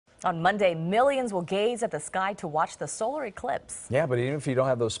On Monday, millions will gaze at the sky to watch the solar eclipse. Yeah, but even if you don't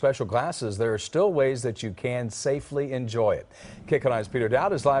have those special glasses, there are still ways that you can safely enjoy it. KCAL's Peter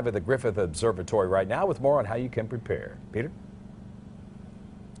Daut is live at the Griffith Observatory right now with more on how you can prepare. Peter?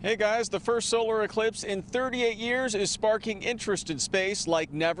 Hey guys, the first solar eclipse in 38 years is sparking interest in space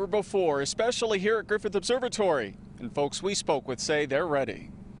like never before, especially here at Griffith Observatory. And folks we spoke with say they're ready.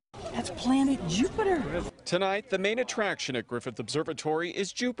 That's planet Jupiter. Tonight, the main attraction at Griffith Observatory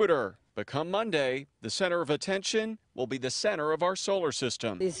is Jupiter. But come Monday, the center of attention will be the center of our solar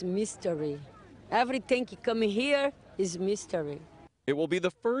system. It's mystery. Everything coming here is mystery. It will be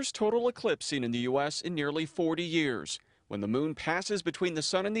the first total eclipse seen in the U.S. in nearly 40 years. When the moon passes between the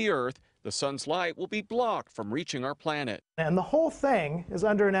sun and the earth, the sun's light will be blocked from reaching our planet. And the whole thing is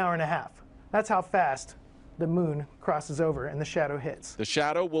under an hour and a half. That's how fast the moon crosses over and the shadow hits. The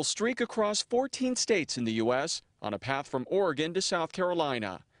shadow will streak across 14 states in the U.S. on a path from Oregon to South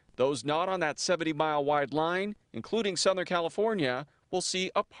Carolina. Those not on that 70-mile wide line, including Southern California, will see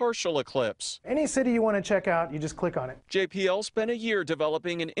a partial eclipse. Any city you want to check out, you just click on it. JPL spent a year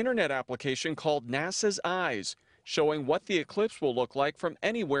developing an internet application called NASA's Eyes, showing what the eclipse will look like from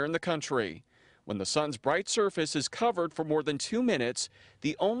anywhere in the country. When the sun's bright surface is covered for more than 2 minutes,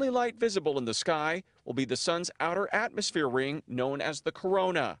 the only light visible in the sky will be the sun's outer atmosphere ring known as the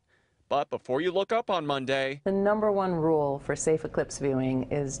corona. But before you look up on Monday, the #1 rule for safe eclipse viewing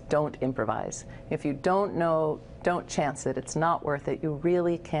is don't improvise. If you don't know, don't chance it. It's not worth it. You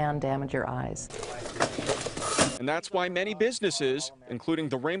really can damage your eyes. And that's why many businesses, including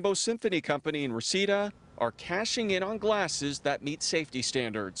the Rainbow Symphony Company in Reseda, are cashing in on glasses that meet safety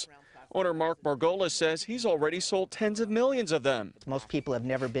standards. Owner Mark Margolis says he's already sold tens of millions of them. Most people have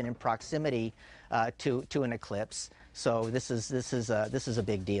never been in proximity to an eclipse, so this is a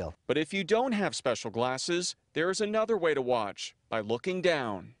big deal. But if you don't have special glasses, there is another way to watch, by looking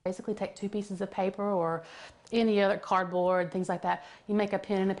down. Basically take 2 pieces of paper or any other cardboard, things like that. You make a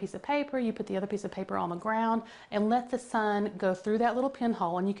pin in a piece of paper, you put the other piece of paper on the ground, and let the sun go through that little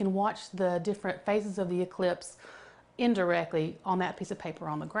pinhole, and you can watch the different phases of the eclipse indirectly on that piece of paper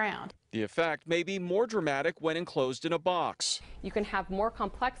on the ground. The effect may be more dramatic when enclosed in a box. You can have more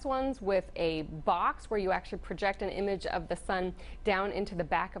complex ones with a box where you actually project an image of the sun down into the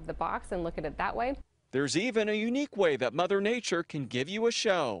back of the box and look at it that way. There's even a unique way that Mother Nature can give you a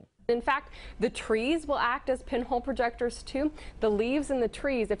show. In fact, the trees will act as pinhole projectors too. The leaves in the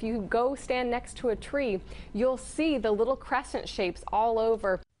trees, if you go stand next to a tree, you'll see the little crescent shapes all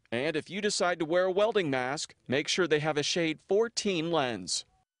over. And if you decide to wear a welding mask, make sure they have a shade 14 lens.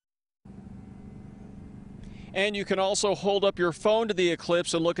 And you can also hold up your phone to the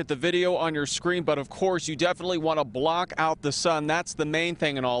eclipse and look at the video on your screen, but of course you definitely want to block out the sun. That's the main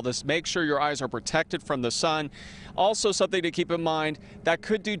thing in all this. Make sure your eyes are protected from the sun. Also, something to keep in mind, that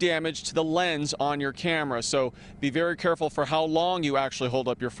could do damage to the lens on your camera, so be very careful for how long you actually hold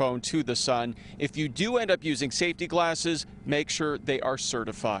up your phone to the sun. If you do end up using safety glasses, make sure they are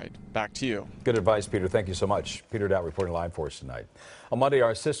certified. Back to you. Good advice, Peter. Thank you so much. Peter Daut reporting live for us tonight. On Monday,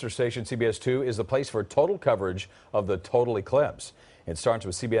 our sister station, CBS 2, is the place for total coverage of the total eclipse. It starts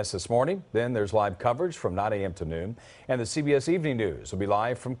with CBS This Morning, then there's live coverage from 9 a.m. to noon, and the CBS Evening News will be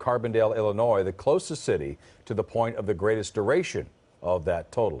live from Carbondale, Illinois, the closest city to the point of the greatest duration of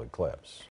that total eclipse.